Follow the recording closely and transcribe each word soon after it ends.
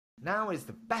now is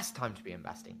the best time to be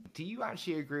investing. Do you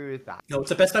actually agree with that? No, it's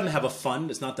the best time to have a fund.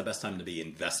 It's not the best time to be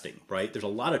investing, right? There's a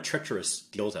lot of treacherous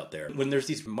deals out there. When there's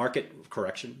these market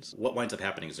corrections, what winds up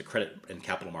happening is the credit and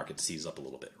capital market seize up a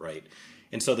little bit, right?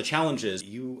 And so the challenge is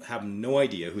you have no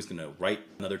idea who's going to write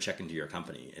another check into your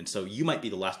company. And so you might be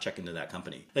the last check into that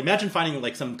company. Imagine finding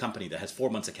like some company that has 4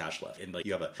 months of cash left and like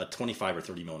you have a 25 or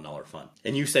 $30 million fund.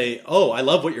 And you say, oh, I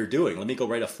love what you're doing. Let me go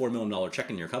write a $4 million check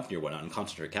in your company or whatnot and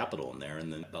concentrate capital in there.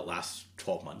 And then that lasts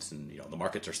 12 months and the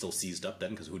markets are still seized up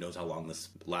then because who knows how long this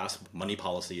lasts. Money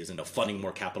policy is funding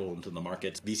more capital into the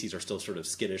markets. VCs are still sort of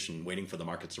skittish and waiting for the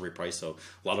markets to reprice. So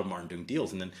a lot of them aren't doing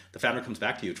deals. And then the founder comes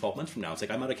back to you 12 months from now. It's like,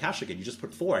 I'm out of cash again. You just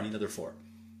put 4. I need another 4.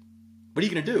 What are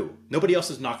you going to do? Nobody else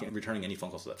is returning any phone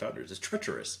calls to that founder. It's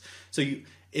treacherous. So it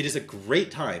is a great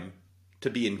time to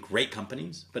be in great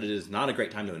companies, but it is not a great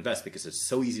time to invest because it's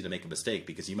so easy to make a mistake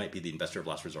because you might be the investor of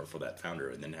last resort for that founder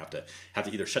and then have to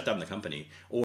either shut down the company or